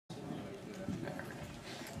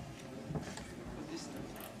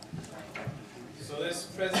So this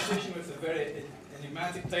presentation with a very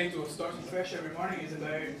enigmatic title of Starting Fresh Every Morning is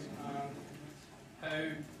about how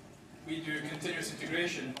we do continuous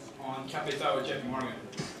integration on Kapital with JP Morgan.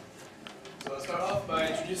 So I'll start off by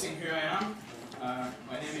introducing who I am.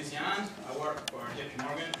 My name is Yann. I work for JP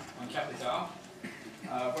Morgan on Kapital.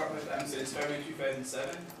 I've worked with them since February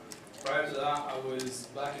 2007. Prior to that, I was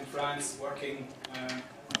back in France working,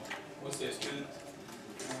 mostly a student,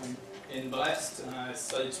 in Brest, and I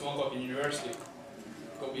studied small talk in university.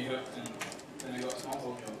 Got me hooked, and then I got a small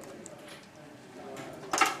talk job.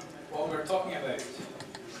 What we're talking about,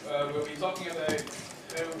 we'll be talking about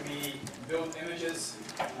how we build images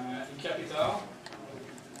in Kapital.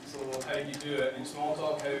 So how you do it in small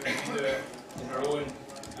talk, how we do it in our own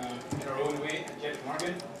way at JP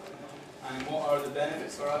Morgan, and what are the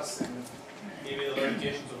benefits for us, and maybe the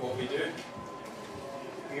limitations of what we do.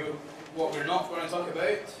 What we're not going to talk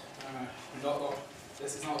about,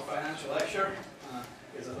 this is not a financial lecture,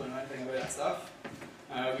 because I don't know anything about that stuff.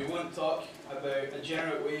 We won't talk about a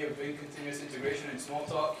general way of doing continuous integration in small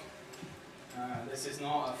talk. This is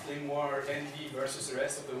not a flame war, envy versus the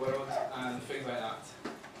rest of the world, and things like that.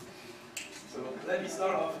 So let me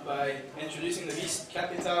start off by introducing the beast.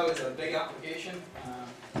 Kapital is a big application.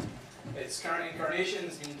 Its current incarnation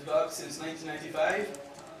has been developed since 1995.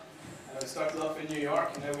 It started off in New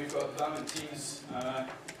York, and now we've got development teams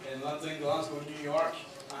in London, Glasgow, New York,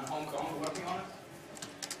 and Hong Kong working on it.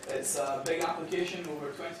 It's a big application, over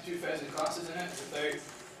 22,000 classes in it, without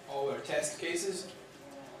all our test cases.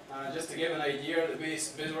 Just to give an idea, the base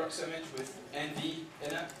BizWorks image with ND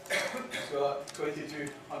in it, it's got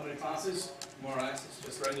 2,200 classes, more or less. It's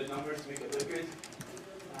just rounded numbers to make it look good.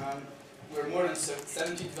 We're more than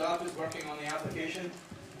 70 developers working on the application.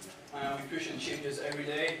 We push in changes every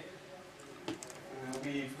day.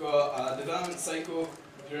 We've got a development cycle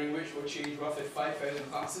during which we'll change roughly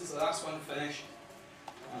 5,000 classes. The last one finished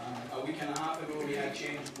a week and a half ago. We had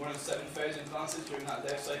changed more than 7,000 classes during that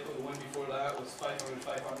dev cycle. The one before that was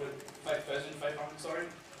 5,500, sorry.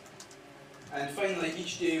 And finally,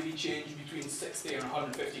 each day we change between 60 and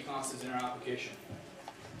 150 classes in our application.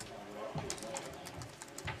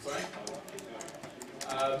 Sorry?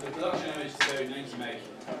 The production image is about 90 meg.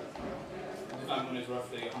 The development one is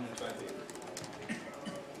roughly 120.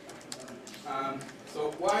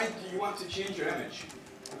 So why do you want to change your image?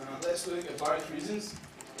 Let's look at various reasons.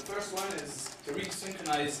 The first one is to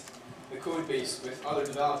resynchronize the code base with other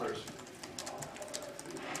developers.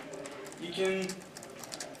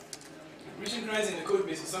 Resynchronizing the code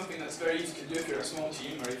base is something that's very easy to do if you're a small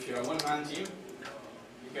team or if you're a one-man team,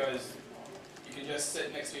 because you can just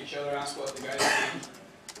sit next to each other, ask what the guy is doing,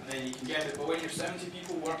 and then you can get it. But when you're 70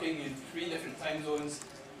 people working in 3 different time zones,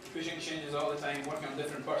 pushing changes all the time, working on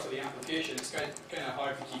different parts of the application, it's kind of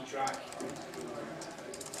hard to keep track.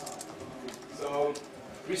 So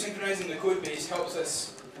resynchronizing the code base helps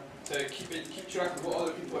us to keep track of what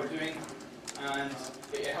other people are doing, and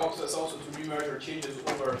it helps us also to remerge our changes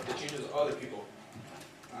over the changes of other people.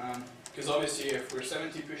 Because obviously if we're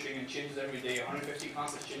 70 pushing in changes every day, 150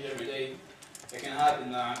 classes change every day, it can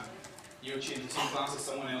happen that you'll change the same class as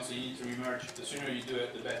someone else, so you need to remerge. The sooner you do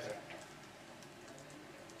it, the better.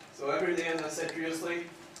 So every day, as I said previously,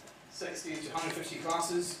 60 to 150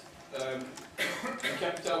 classes. In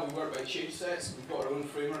Kapital, we work by change sets. We've got our own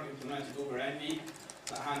framework implemented over NV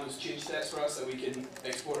that handles change sets for us that we can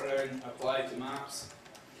export around, apply to maps.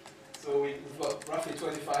 So we've got roughly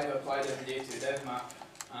 25 applied every day to a dev map,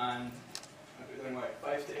 and we're doing like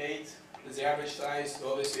 5 to 8 is the average size.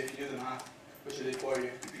 So obviously, if you do the math, which I did for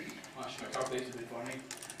you, much my calculator did for me,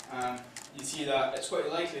 you see that it's quite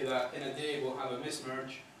likely that in a day we'll have a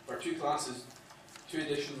mismerge for 2 classes, 2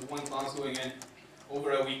 additions of 1 class going in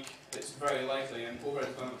over a week. It's very likely, and over a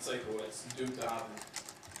development cycle, it's doomed to happen.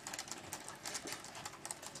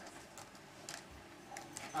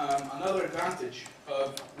 Another advantage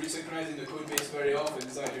of resynchronizing the code base very often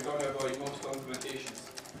is that you're going to avoid multiple implementations.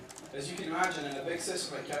 As you can imagine, in a big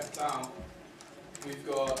system like Kapital, we've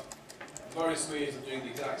got various ways of doing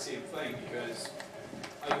the exact same thing, because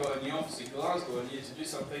I got in the office in Glasgow and needed to do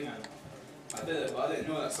something, and I did it, but I didn't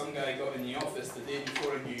know that some guy got in the office the day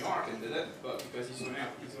before in New York and did it, but because he's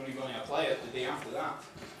only going to apply it the day after that.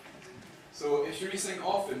 So if you resync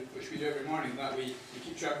often, which we do every morning, that way you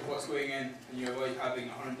keep track of what's going in, and you avoid having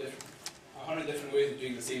 100 different ways of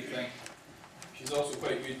doing the same thing, which is also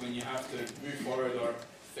quite good when you have to move forward or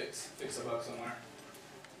fix a bug somewhere.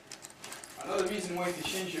 Another reason why to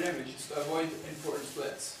change your image is to avoid important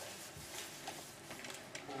splits.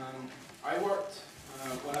 I worked,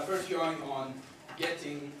 when I first joined, on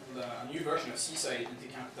getting a new version of Seaside into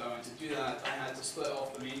Kapital, and to do that I had to split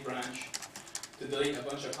off the main branch to delete a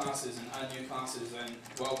bunch of classes and add new classes, and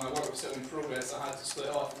while my work was still in progress, I had to split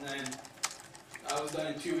off, and then I was done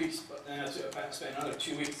in 2 weeks, but then I spent another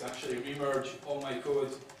 2 weeks to actually remerge all my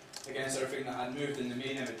code against everything that had moved in the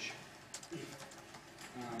main image.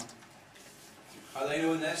 Had I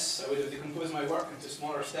known this, I would have decomposed my work into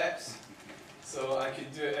smaller steps, so I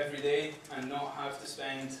could do it every day and not have to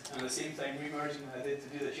spend at the same time remerging that I did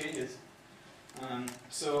to do the changes.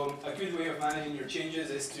 So a good way of managing your changes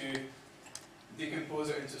is to decompose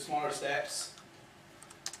it into smaller steps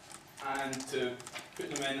and to put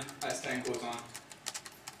them in as time goes on.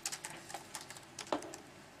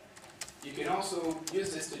 You can also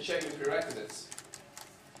use this to check your prerequisites.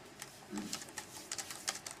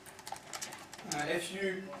 If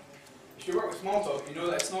you work with Smalltalk, you know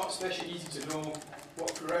that it's not especially easy to know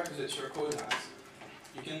what prerequisites your code has.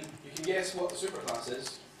 You can guess what the superclass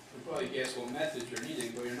is. You can probably guess what methods you're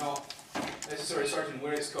needing, but you're not necessarily certain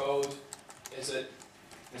where it's called. Is it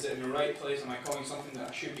in the right place? Am I calling something that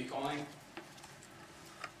I should be calling?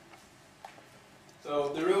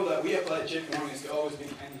 So the rule that we apply at JP Morgan is to always be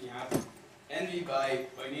envy happy. Envy by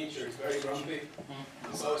nature is very grumpy.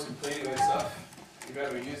 It's always complaining about stuff. If you've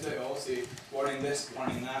ever used it, it'll always say warning this,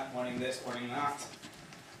 warning that, warning this, warning that.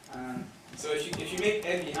 So if you make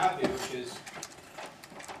envy happy, which is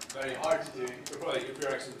very hard to do, your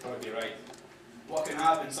prerequisites will probably be right. What can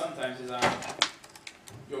happen sometimes is that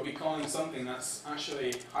you'll be calling something that's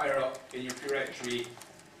actually higher up in your prereq tree.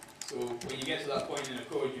 So when you get to that point in the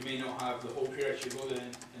code, you may not have the whole prereq tree loaded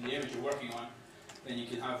in the image you're working on. Then you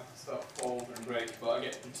can have stuff fall over and break. But I'll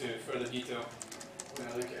get into further detail when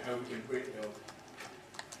I look at how we can break build.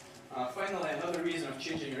 Finally, another reason of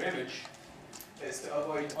changing your image is to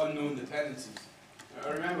avoid unknown dependencies. I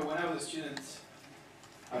remember when I was a student,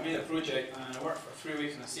 I made a project and I worked for 3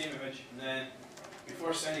 weeks on the same image, and then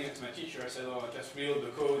before sending it to my teacher, I said, oh, I just reload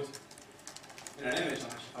the code in an image,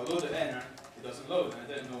 and I load it in, and it doesn't load, and I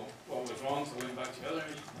didn't know what was wrong, so I went back to the other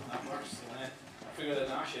image, and that works, and then I figured that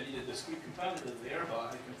actually I needed discrete compatibility there, but I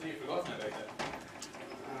had completely forgotten about it.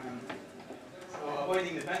 So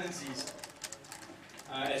avoiding dependencies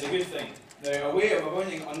is a good thing. Now, a way of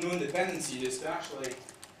avoiding unknown dependencies is to actually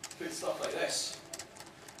put stuff like this.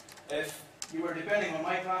 If you were depending on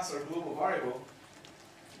my class or global variable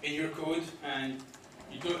in your code and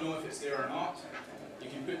you don't know if it's there or not, you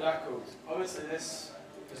can put that code. Obviously this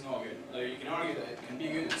is not good. Now you can argue that it can be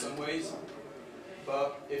good in some ways,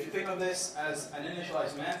 but if you think of this as an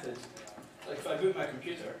initialized method, like if I boot my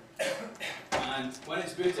computer and when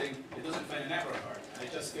it's booting it doesn't find a network card, and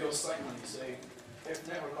it just fails silently saying if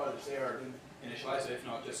the network card is there, then initialize it, if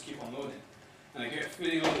not just keep on loading. And I get a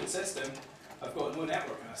fully loaded system, I've got no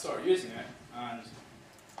network and I start using it, and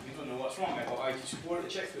you don't know what's wrong. I got IT support, they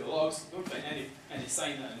check through the logs, don't find any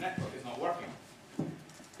sign that the network is not working.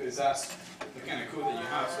 Because that's the kind of code that you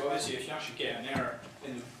have. So obviously if you actually get an error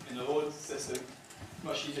in the load system, it's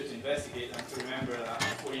much easier to investigate than to remember that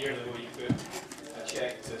 4 years ago you put a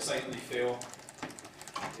check to silently fail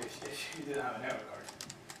if you didn't have a network card.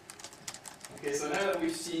 Okay, so now that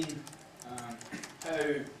we've seen how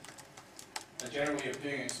a general way of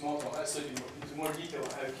doing it in Smalltalk, let's look into more detail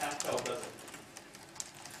at how Kapital does it.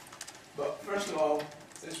 But first of all,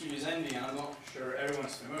 since we use Envy, and I'm not sure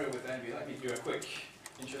everyone's familiar with Envy, let me do a quick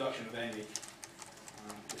introduction of Envy.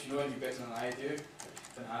 If you know Envy better than I do, it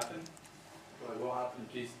can happen. Well, it will happen,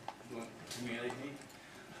 please don't humiliate me.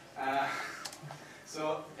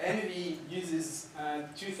 So Envy uses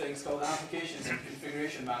two things called applications and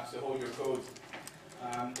configuration maps to hold your code.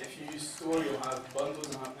 If you use store, you'll have bundles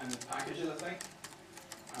and packages, I think.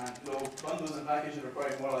 Though bundles and packages are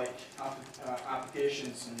probably more like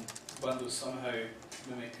applications, and bundles somehow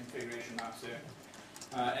mimic configuration maps there.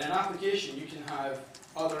 In an application, you can have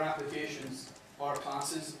other applications or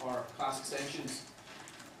classes or class extensions,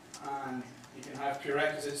 and you can have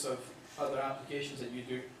prerequisites of other applications that you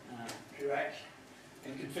do prereq.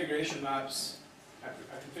 In configuration maps,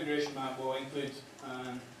 a configuration map will include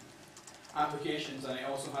applications, and it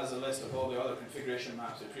also has a list of all the other configuration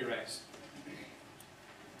maps at prereqs.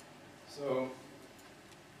 So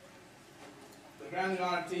the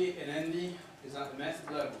granularity in Envy is at the method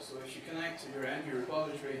level. So if you connect to your Envy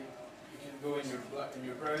repository, you can go in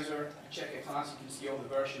your browser, check a class, you can see all the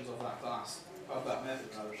versions of that class, of that method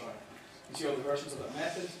rather, sorry. You can see all the versions of that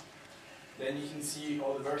method, then you can see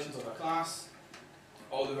all the versions of a class,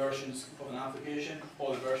 all the versions of an application,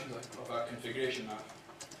 all the versions of a configuration map.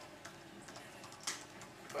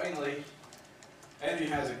 Finally, Envy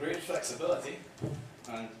has a great flexibility,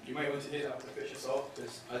 and you might want to take that with a pinch of salt,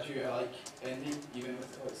 because I like Envy, even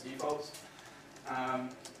with all its defaults.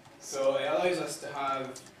 So it allows us to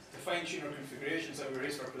fine-tune our configurations that we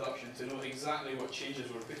raise for production to know exactly what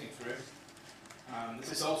changes we're putting through.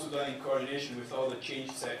 This is also done in coordination with all the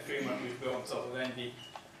change set framework we've built on top of NV.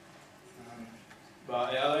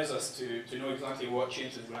 But it allows us to know exactly what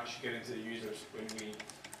changes we're actually giving to the users when we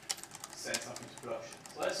send something to production.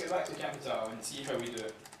 So let's get back to Kapital and see how we do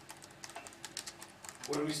it.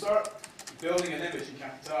 When we start building an image in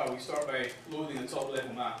Kapital, we start by loading the top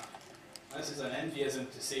level map. This is an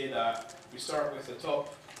NVism to say that we start with the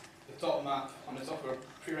top map on the top of our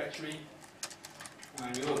prereq tree,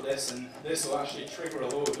 and we load this, and this will actually trigger a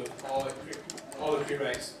load of all the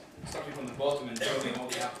prereqs, starting from the bottom and building all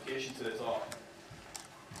the application to the top.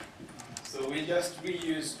 So we just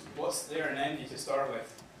reuse what's there in NV to start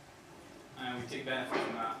with, and we take benefit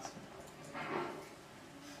from that.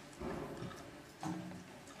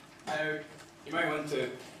 Now, you might want to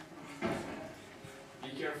be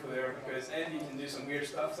careful there, because NV can do some weird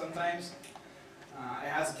stuff sometimes. It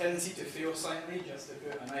has a tendency to fail silently, just to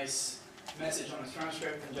put a nice message on the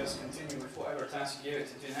transcript and just continue with whatever task you gave it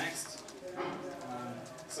to do next.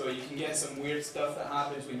 So you can get some weird stuff that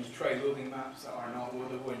happens when you try loading maps that are not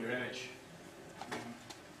loadable in your image.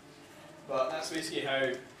 But that's basically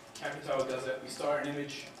how Kapital does it. We start an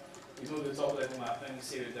image, we load the top level map, then we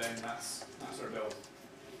save it down, that's our build.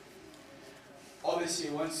 Obviously,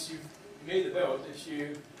 once you've made the build, if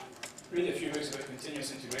you read a few books about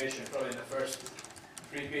continuous integration, probably in the first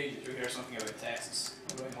 3 pages you'll hear something about tests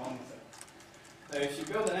going on with it. Now, if you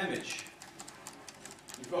build an image,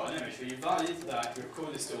 you've got an image, but you've validated that your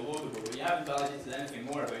code is still loadable, but you haven't validated anything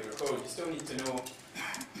more about your code. You still need to know,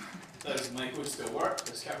 does my code still work?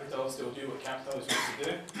 Does Kapital still do what Kapital is supposed to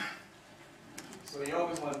do? So you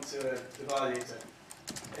always want to validate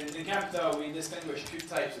it. In Kapital, we distinguish 2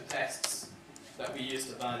 types of tests that we use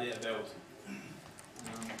to validate a build.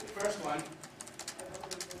 The first one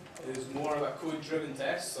is more of a code-driven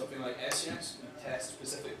test, something like S-units. We test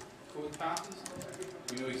specific code paths.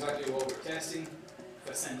 We know exactly what we're testing. If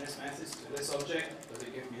I send this message to this object, does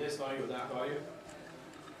it give me this value or that value?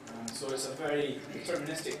 So it's a very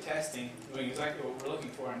deterministic testing, knowing exactly what we're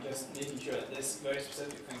looking for and just making sure that this very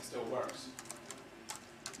specific thing still works.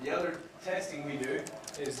 The other testing we do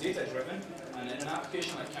is data-driven, and in an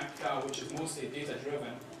application like Kapital, which is mostly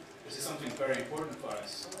data-driven, this is something very important for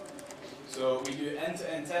us. So we do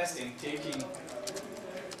end-to-end testing, taking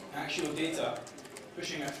actual data,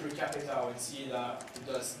 pushing it through Kapital and see that it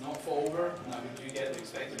does not fall over and that we do get the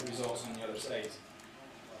expected results on the other side.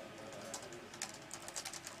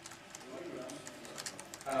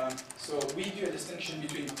 So we do a distinction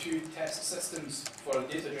between 2 test systems for a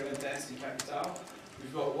data-driven test in Kapital.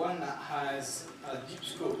 We've got one that has a deep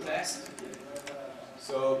scope test.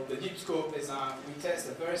 So the deep scope is we test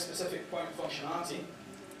a very specific point of functionality,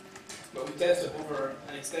 but we test it over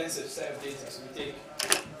an extensive set of data. So we take,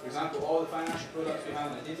 for example, all the financial products we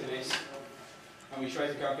have in a database, and we try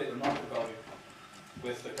to calculate the market value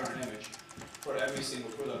with the current image for every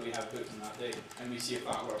single product we have booked on that day, and we see if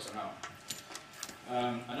that works or not.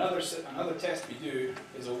 Another test we do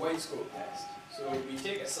is a wide scope test. So we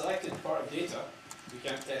take a selected part of data. We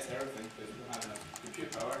can't test everything because we don't have enough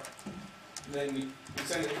compute power. And then we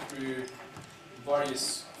send it through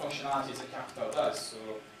various functionalities that Kapital does. So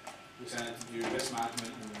we send it to do risk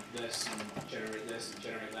management and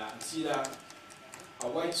generate that, and see that a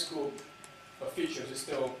wide scope of features is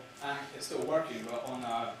still working, but on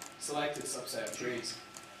a selected subset of trades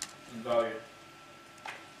in value.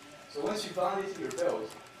 So once you've validated your build,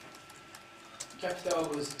 Kapital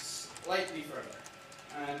goes slightly further.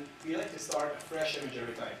 And we like to start a fresh image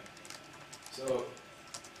every time. So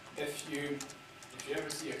if you ever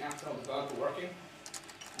see a Kapital developer working,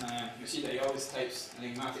 you see that he always types an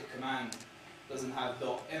enigmatic command, doesn't have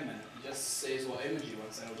 .im in it, he just says what image he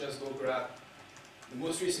wants, and he'll just go grab the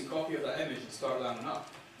most recent copy of that image and start landing up.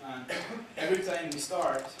 And every time we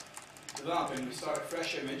start developing, we start a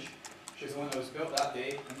fresh image, which is the one that was built that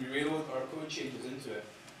day, and we reload our code changes into it.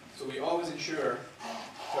 So we always ensure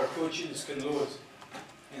that our code changes can load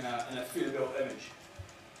in a fully built image.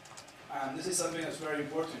 And this is something that's very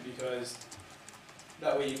important, because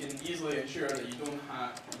that way you can easily ensure that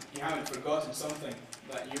you haven't forgotten something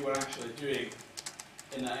that you were actually doing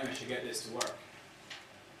in that image to get this to work.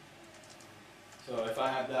 So if I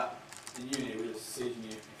had that in uni, it would have saved me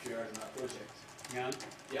a few hours in that project. Yann?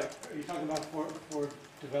 Yep. Are you talking about for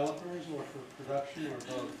developers or for production or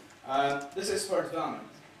both? This is for development.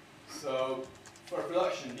 So for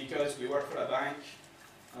production, because we work for a bank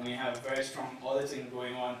and we have very strong auditing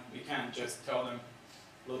going on, we can't just tell them,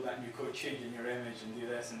 load that new code change in your image and do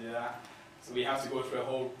this and do that. So we have to go through a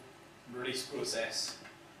whole release process.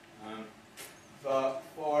 But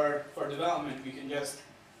for development, we can just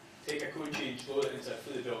take a code change, load it into a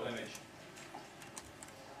fully built image.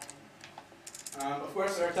 Of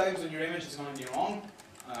course, there are times when your image is going to be wrong.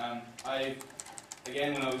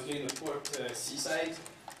 Again, when I was doing the port to Seaside,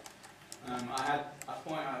 I had a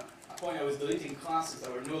point I was deleting classes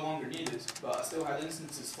that were no longer needed, but I still had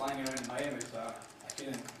instances flying around in my image that I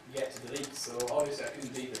couldn't get to delete. So obviously I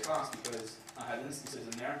couldn't delete the class because I had instances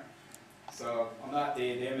in there. So on that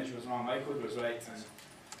day, the image was wrong, my code was right, and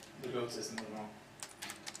the build system was wrong.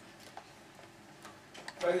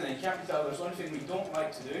 Finally, in Kapital, there's one thing we don't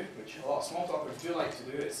like to do, which a lot of small talkers do like to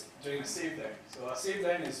do, is doing a save down. So a save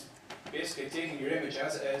down is basically taking your image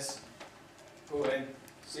as it is, go in,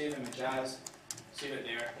 save image as, save it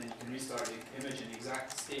there, and you can restart the image in the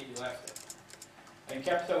exact state you left it. In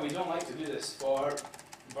Kapital, we don't like to do this for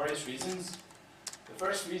various reasons. The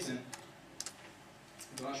first reason,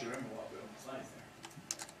 I don't actually remember what I put on the slides there.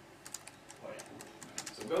 Oh, yeah.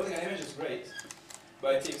 So building an image is great,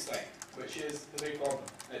 but it takes time, which is the big problem.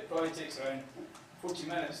 It probably takes around 40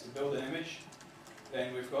 minutes to build an image.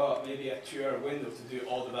 Then we've got maybe a 2-hour window to do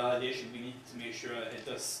all the validation we need to make sure that it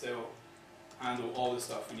does still handle all the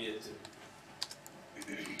stuff we need it to.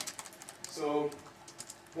 So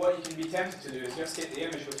what you can be tempted to do is just take the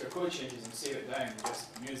image with your code changes and save it down and just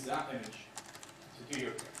use that image to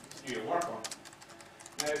do your work on.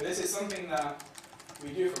 Now this is something that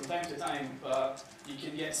we do from time to time, but you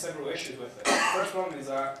can get several issues with it. The first problem is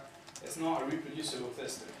that it's not a reproducible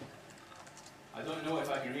system. I don't know if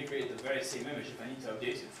I can recreate the very same image if I need to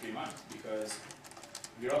update it in 3 months, because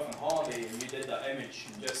you're off on holiday and you did that image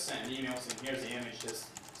and just sent an email saying here's the image, just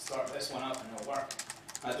start this one up and it'll work.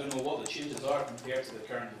 I don't know what the changes are compared to the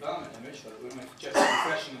current development image, but when we're just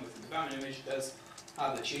refreshing it with the development image, it does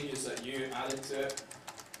have the changes that you added to it.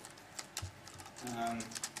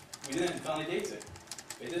 We didn't validate it.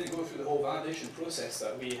 It didn't go through the whole validation process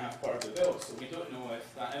that we have part of the build, so we don't know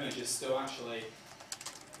if that image is still actually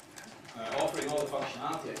offering all the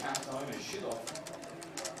functionality a Kapital image should offer.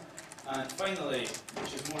 And finally,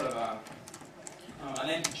 which is more of an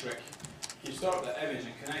empty trick, you start the image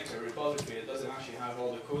and connect to a repository that doesn't actually have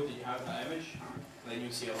all the code that you have in that image, and then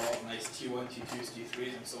you'll see a lot of nice T1, T2s,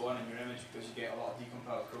 T3s and so on in your image, because you get a lot of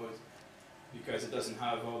decompiled code because it doesn't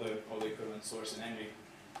have all the equivalent source in Envy.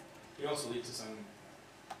 It also leads to some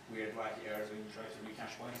weird wacky errors when you try to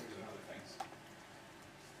recache pointers and other things.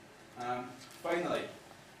 Finally,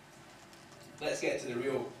 let's get to the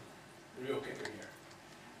real kicker here.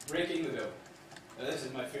 Breaking the build. Now this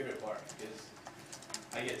is my favourite part because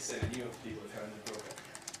I get to send an email to people if having the broke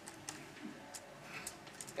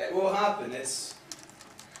it. It will happen. It's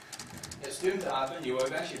doomed to happen. You will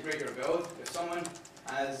eventually break your build. If someone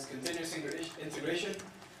has continuous integration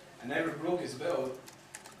and never broke his build,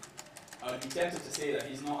 I would be tempted to say that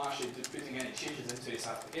he's not actually putting any changes into his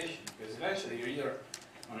application, because eventually you're either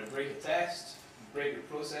going to break a test, break the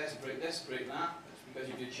process, break this, break that. It's because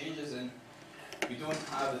you do changes and we don't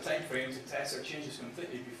have the time frame to test our changes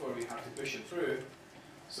completely before we have to push it through.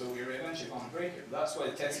 So we're eventually going to break it. That's why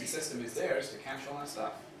the testing system is there, is to catch all that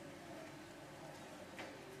stuff.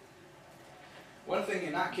 One thing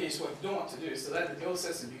in that case, what you don't want to do is to let the build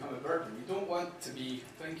system become a burden. You don't want to be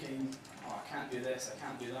thinking, oh, I can't do this, I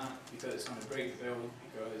can't do that, because it's going to break the build,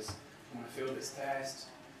 because I'm going to fail this test,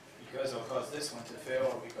 because I'll cause this one to fail,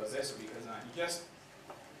 or because this, or because that. You just,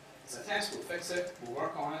 it's a test, we'll fix it, we'll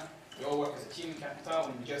work on it, we all work as a team in Kapital,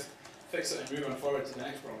 and we just fix it and move on forward to the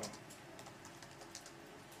next problem.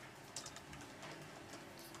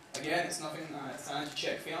 Again, it's nothing, it's an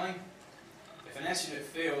anti-check failing. If an estimate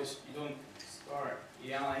fails, you don't start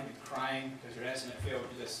yelling and crying because your estimate failed,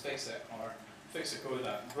 you just fix it, or fix the code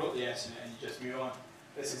that broke the estimate and you just move on.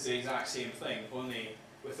 This is the exact same thing, only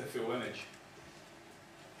with a full image.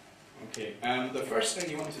 Okay, the first thing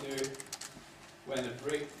you want to do when the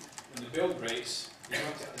build breaks, you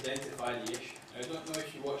want to identify the issue. Now, I don't know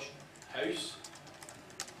if you watch House.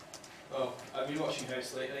 Well, I've been watching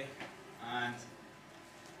House lately, and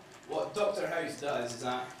what Dr. House does is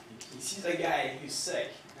that he sees a guy who's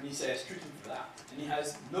sick and he says, treat him for that. And he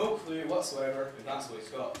has no clue whatsoever if that's what he's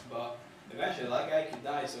got. But eventually that guy could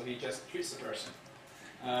die, so he just treats the person.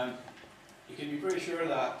 You can be pretty sure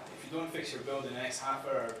that if you don't fix your build in the next half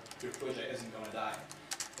hour, your project isn't going to die.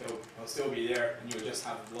 It'll still be there, and you'll just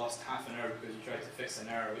have lost half an hour because you tried to fix an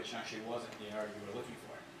error which actually wasn't the error you were looking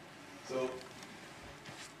for. So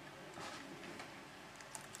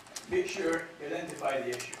make sure you identify the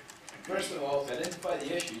issue. First of all, to identify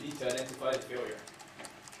the issue, you need to identify the failure.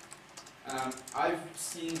 I've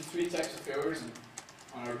seen 3 types of failures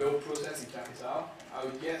on our build process in Kapital. I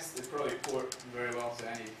would guess they probably port very well to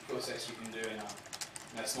any process you can do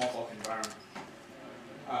in a small talk environment.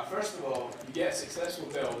 First of all, you get a successful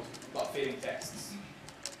build, but failing tests.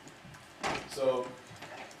 So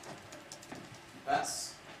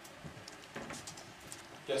that's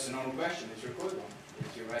just a normal question. Is your code wrong?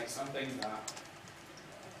 Did you write something that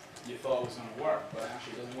you thought was going to work, but it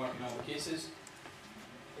actually doesn't work in all the cases?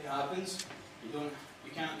 It happens.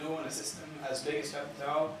 You can't know in a system as big as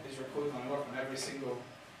Kapital, is your code going to work on every single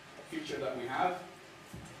feature that we have?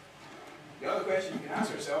 The other question you can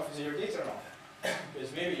ask yourself is your data wrong?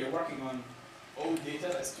 Because maybe you're working on old data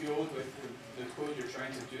that's too old with the code you're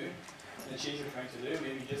trying to do, the change you're trying to do.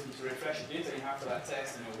 Maybe you just need to refresh the data you have for that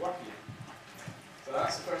test and it'll work again. So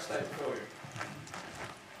that's the first type of failure.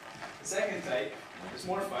 The second type is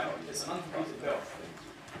more fun. It's an uncompleted build.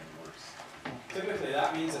 Typically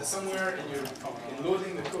that means that somewhere in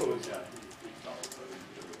loading the code,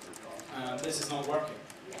 this is not working.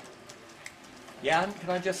 Yann, can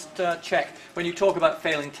I just check? When you talk about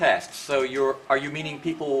failing tests, so are you meaning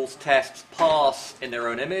people's tests pass in their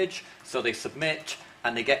own image, so they submit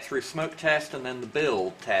and they get through smoke test, and then the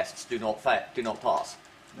build tests do not pass?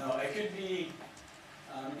 No, it could be.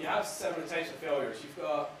 You have several types of failures. You've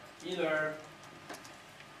got either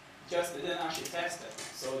just they didn't actually test it,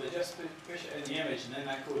 so they just push it in the image and then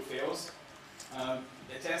that code fails.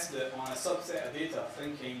 They tested it on a subset of data,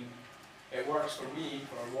 thinking it works for me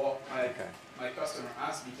for what my customer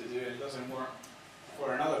asked me to do, and it doesn't work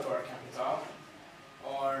for another part of Kapital.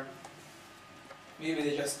 Or maybe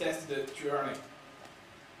they just tested it too early.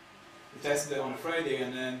 They tested it on a Friday,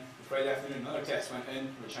 and then the Friday afternoon another test went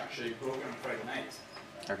in, which actually broke it on Friday night.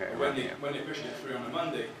 Okay. When they pushed it through on a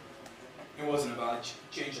Monday, it wasn't a valid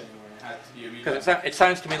change anymore. It had to be a redone. Because it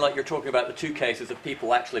sounds to me like you're talking about the two cases of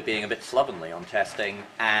people actually being a bit slovenly on testing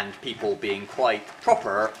and people being quite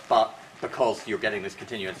proper, but because you're getting this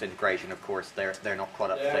continuous integration, of course, they're not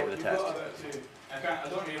quite up to date with the test. I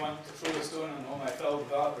don't really want to throw a stone on all my fellow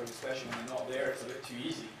developers, especially when they're not there. It's a bit too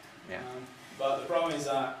easy. Yeah. But the problem is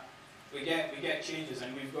that we get changes,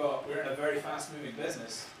 and we're in a very fast-moving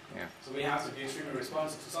business. Yeah. So we have to be extremely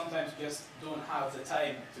responsive. So sometimes we just don't have the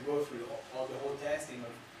time to go through all the whole testing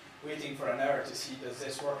of waiting for an hour to see does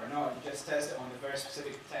this work or not. You just test it on the very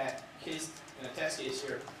specific case. In a test case,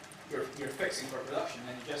 you're fixing for production,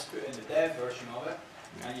 and you just put in the dev version of it,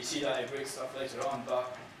 and you see that it breaks stuff later on.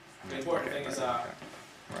 But the important thing is that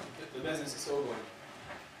the business is still going.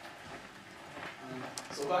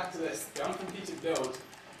 So back to this, the uncompleted build.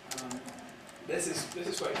 This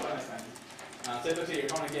is quite fun, I find. Typically, you're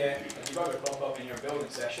going to get a debugger pop up in your building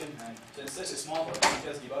session, and since this is small, you can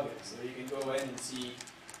just debug it. So you can go in and see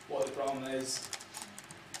what the problem is.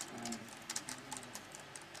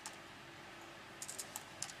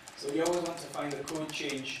 So you always want to find the code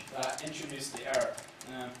change that introduced the error.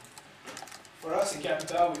 For us in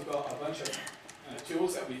Kapital, we've got a bunch of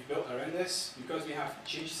tools that we've built around this. Because we have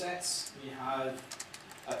change sets, we have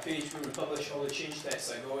a page where we publish all the change sets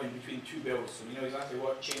that go in between two builds, so we know exactly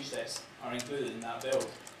what change sets are included in that build.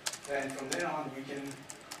 Then from then on, we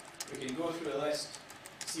can go through the list,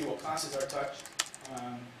 see what classes are touched,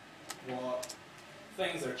 what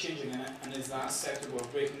things are changing in it, and is that acceptable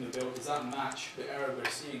of breaking the build? Does that match the error we're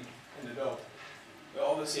seeing in the build? But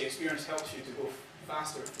obviously, experience helps you to go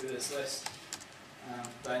faster through this list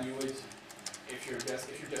than you would if you're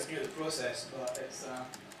just near the process. But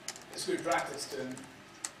it's good practice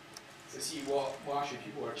to see what actually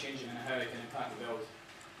people are changing and how it can impact the build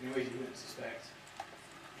in ways you wouldn't suspect.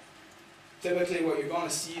 Typically, what you're going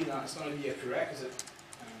to see that it's going to be a prerequisite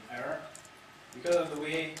error. Because of the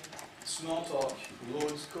way Smalltalk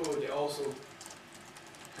loads code, it also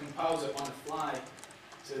compiles it on the fly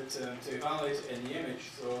to evaluate it in the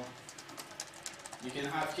image. So you can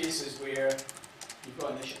have cases where you've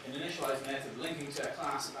got an initialized method linking to a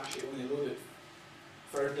class and actually only loaded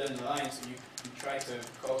further down the line, so you try to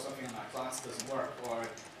call something on that class, it doesn't work, or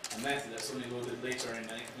a method that's only loaded later in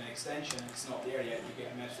an extension, it's not there yet, you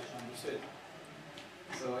get a message understood.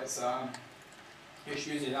 So it's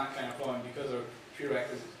usually that kind of problem because of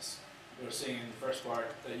prerequisites we were saying in the first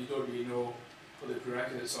part, that you don't really know what the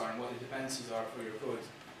prerequisites are and what the dependencies are for your code.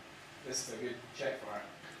 This is a good check for it.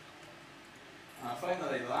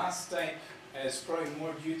 Finally, the last type is probably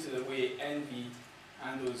more due to the way Envy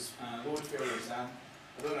handles load failures.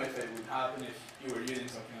 I don't know if it would happen if you were using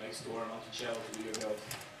something like Store or Multi-Shell to do your build.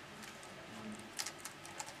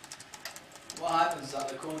 What happens is that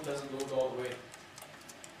the code doesn't load all the way.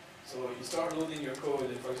 So you start loading your code,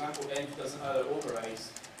 and for example, Envy doesn't allow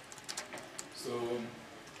overrides. So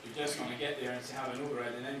you're just going to get there and have an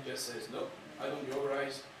override, and then it just says, nope, I don't do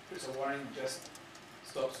overrides, puts a warning, just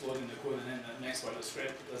stops loading the code, and then the next part of the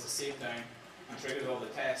script does a save down and triggers all the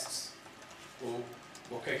tests. Will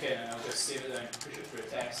will kick in and it'll just save it down and push it through a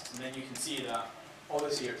test. And then you can see that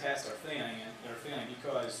obviously your tests are failing, and they're failing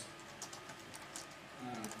because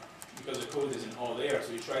the code isn't all there.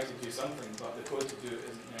 So you try to do something, but the code to do it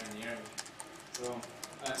isn't there in the image. So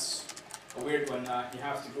that's a weird one that you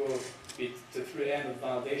have to go through the end of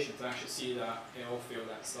validation to actually see that it all failed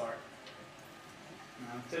at the start.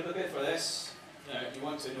 Typically for this, you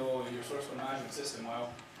want to know your source code management system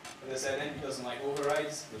well. As I said, NV doesn't like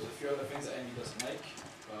overrides. There's a few other things that NV doesn't like,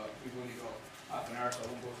 but we've only got half an hour, so I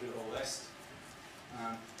won't go through the whole list.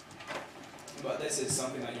 But this is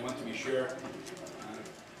something that you want to be sure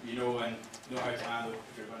you know and know how to handle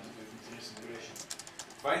if you're going to do continuous integration.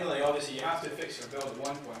 Finally, obviously, you have to fix your build at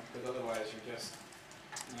one point, because otherwise you just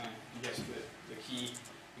put the key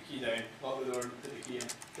down, lock the door, put the key in,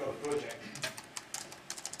 drop the project.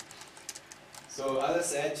 So as I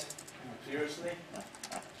said previously,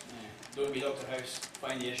 don't be Dr. House.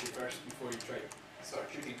 Find the issue first before you try to start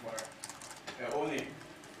shooting for it. Only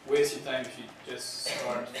waste your time if you just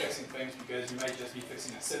start fixing things, because you might just be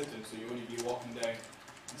fixing a symptom, so you only be walking down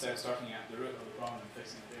instead of starting at the root of the problem and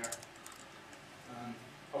fixing it there.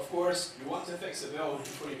 Of course, you want to fix the build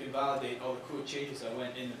before you can validate all the code changes that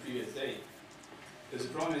went in the previous day. Because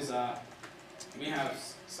the problem is that we have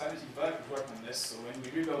 70 developers working on this, so when we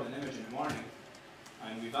rebuild an image in the morning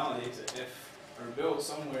and we validate it, if our build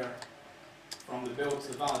somewhere from the build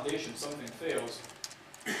to the validation something fails,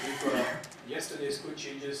 we've got yesterday's code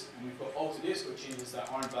changes and we've got all today's code changes that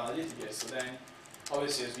aren't validated yet. So then,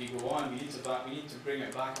 obviously, as we go on, we need to bring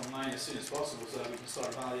it back online as soon as possible so that we can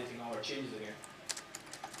start validating all our changes again.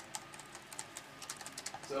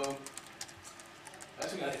 So,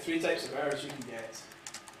 that's like 3 types of errors you can get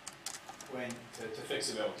when to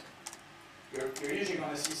fix a build. You're usually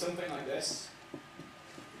going to see something like this.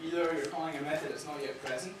 Either you're calling a method that's not yet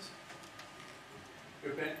present,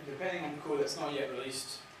 depending on the code that's not yet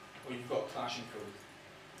released, or you've got clashing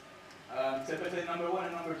code. Typically, number 1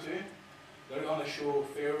 and number 2, they're going to show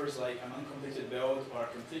failures like an uncompleted build or a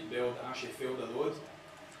complete build that actually failed a load.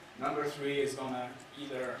 Number 3 is going to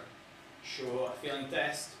either show a failing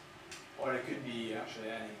test, or it could be actually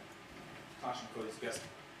any clashing code. It's just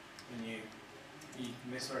when you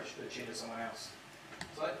mismatch the change to someone else.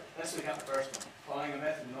 So let's look at the first one, calling a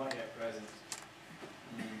method not yet present.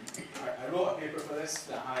 I wrote a paper for this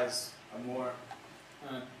that has a more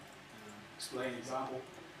explained example.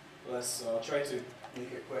 So I'll try to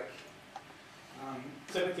make it quick.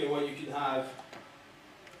 Typically what you could have,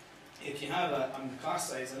 if you have a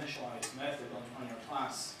class size initialized method on your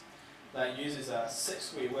class that uses a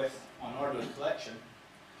 6-way width on ordered collection,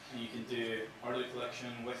 and you can do ordered collection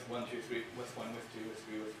with 1, 2, 3, with 1, with 2, with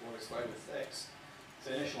 3, with 4, with 5, with 6. To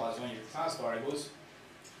initialize one of your class variables.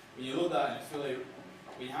 When you load that in a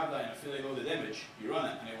when you have that in a fully loaded image, you run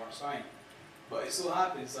it and it works fine. But it so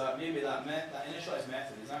happens that maybe that initialized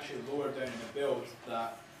method is actually lower down in the build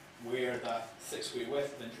where that 6-way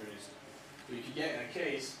width is introduced. So you could get in a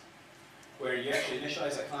case where you actually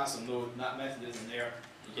initialize that class and load, and that method isn't there,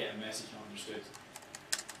 you get a message not understood.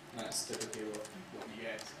 And that's typically what you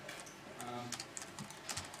get.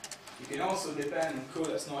 You can also depend on code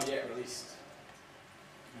that's not yet released.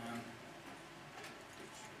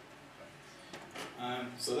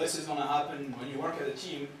 So this is going to happen when you work as a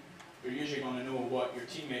team. You're usually going to know what your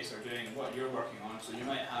teammates are doing and what you're working on. So you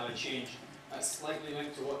might have a change that's slightly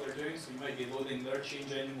linked to what they're doing. So you might be loading their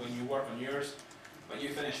change in when you work on yours. But you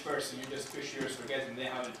finish first and you just push yours, forgetting they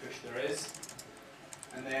haven't pushed theirs.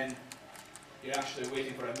 And then you're actually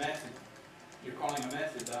waiting for a method. You're calling a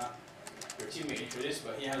method that your teammate introduced,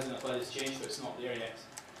 but he hasn't applied his change, so it's not there yet.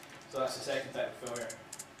 So that's the second type of failure.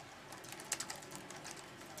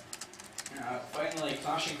 Finally,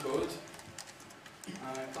 clashing code.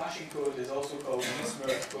 Clashing code is also called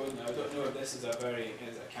mismerged code. Now, I don't know if this is a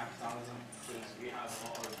capitalism, because we have a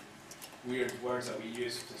lot of weird words that we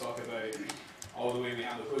use to talk about all the way we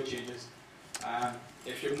handle code changes.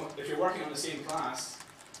 If you're working on the same class,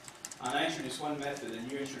 and I introduce one method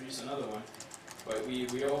and you introduce another one, but we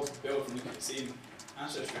all build from the same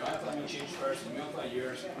ancestry. I apply my change first and you apply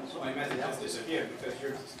yours, my method has disappeared because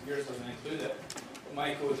yours doesn't include it.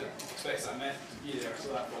 My code expects that method to be there,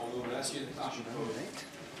 so that falls over. That's using clashing code.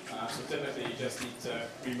 So typically you just need to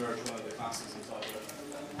remerge one of the classes on top of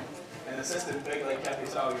it. In a system big like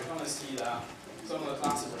Kapital, you're going to see that some of the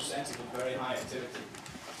classes are sensitive to very high activity.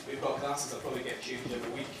 We've got classes that probably get changed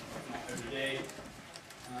every week, if not every day.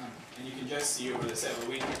 And you can just see over the set of a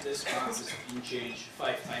week that this class is being changed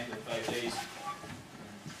 5 times in 5 days.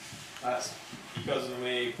 That's because of the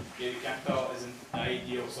way Kapital isn't the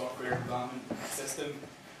ideal software development system.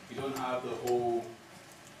 You don't have the whole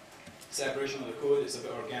separation of the code, it's a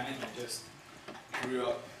bit organic, it just grew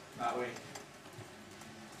up that way.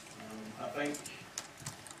 I think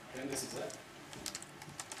this is it.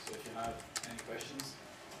 So if you have any questions.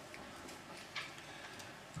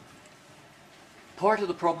 Part of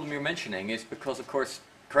the problem you're mentioning is because, of course,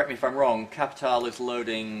 correct me if I'm wrong, Kapital is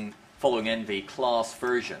loading, following Envy, class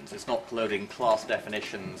versions. It's not loading class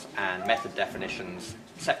definitions and method definitions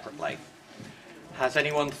separately. Has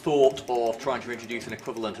anyone thought of trying to introduce an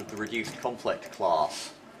equivalent of the reduced conflict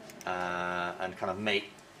class and kind of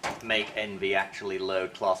make Envy actually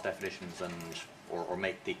load class definitions and or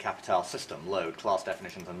make the Kapital system load class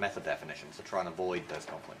definitions and method definitions to try and avoid those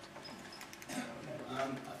conflicts?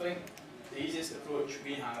 I think the easiest approach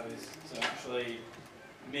we have is to actually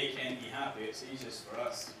make Envy happy. It's easiest for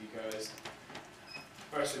us because,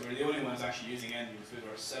 firstly, we're the only ones actually using Envy with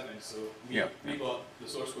our 7, so we bought the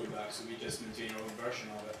source code back, so we just maintain our own version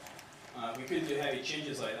of it. We could do heavy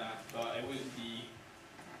changes like that, but it wouldn't be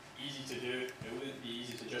easy to do. It wouldn't be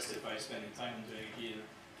easy to justify spending time on doing it either.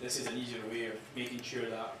 This is an easier way of making sure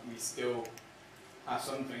that we still have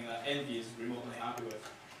something that Envy is remotely happy with.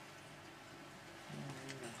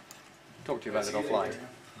 Talk to you about it offline.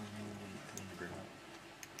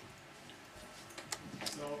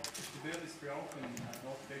 So, if the build is broken and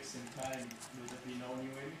not fixed in time, will there be no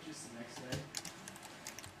new images the next day?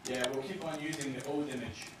 Yeah, we'll keep on using the old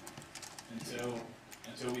image until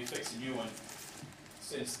we fix a new one.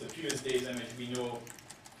 Since the previous day's image we know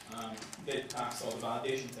did pass all the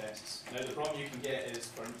validation tests. Now the problem you can get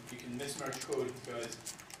is you can mismerge code because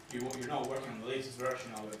you're not working on the latest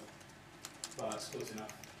version of it, but it's close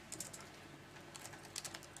enough.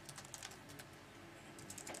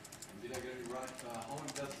 Did I get it right? How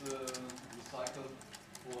does the cycle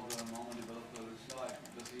for the normal developer look like?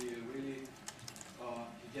 Does he really,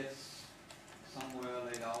 he gets somewhere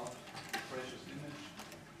laid out the precious image,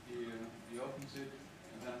 he opens it,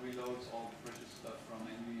 and then reloads all the precious stuff from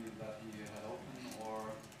Envy that he had open, or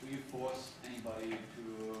do you force anybody to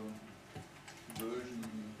version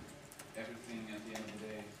everything at the end of the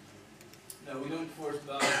day? No, we don't force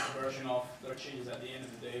the version off their changes at the end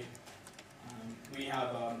of the day. We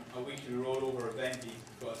have a weekly rollover of Envy.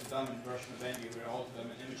 We've got a dominant version of Envy where all of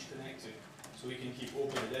them an image connected, so we can keep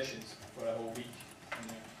open editions for a whole week.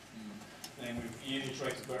 Then we usually try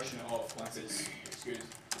to version it off once it's good.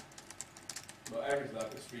 But everything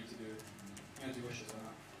that is free to do. Any wishes on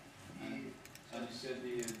that. And you said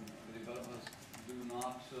the developers do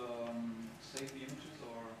not save the images,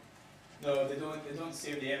 or? No, they don't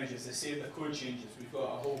save the images. They save the code changes. We've got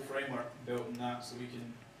a whole framework built in that, so we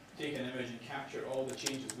can take an image and capture all the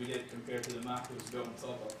changes we did compared to the macros built on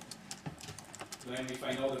top of. Then we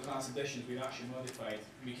find all the class additions we've actually modified.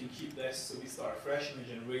 We can keep this, so we start a fresh image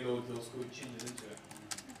and reload those code changes into it.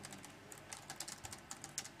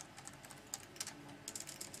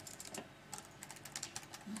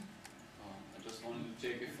 I just wanted to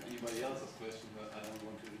check if anybody else has questions, but I don't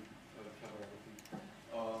want to cover everything.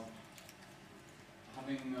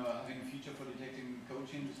 Having a feature for detecting code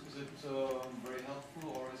changes, is it very helpful,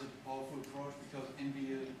 or is it a powerful approach? Because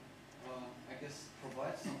Envy, I guess,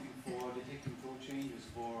 provides something for detecting code changes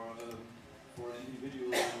for an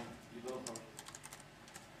individual developer.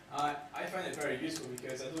 I find it very useful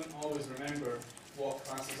because I don't always remember what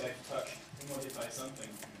classes I've touched to modify something.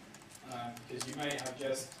 Because you might have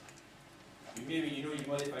maybe you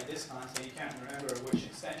modified this class and you can't remember which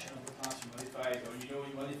extension of the class you modified, or you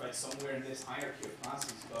modified somewhere in this hierarchy of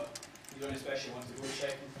classes, but you don't especially want to go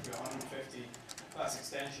checking through 150 class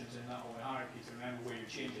extensions in that whole hierarchy to remember where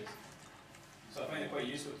your changes. So I find it quite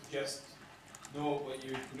useful to just know what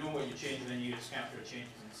you changed, and then you just capture the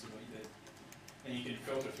changes and see what you did. And you can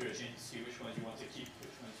filter through the changes to see which ones you want to keep,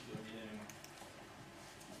 which ones you don't need anymore.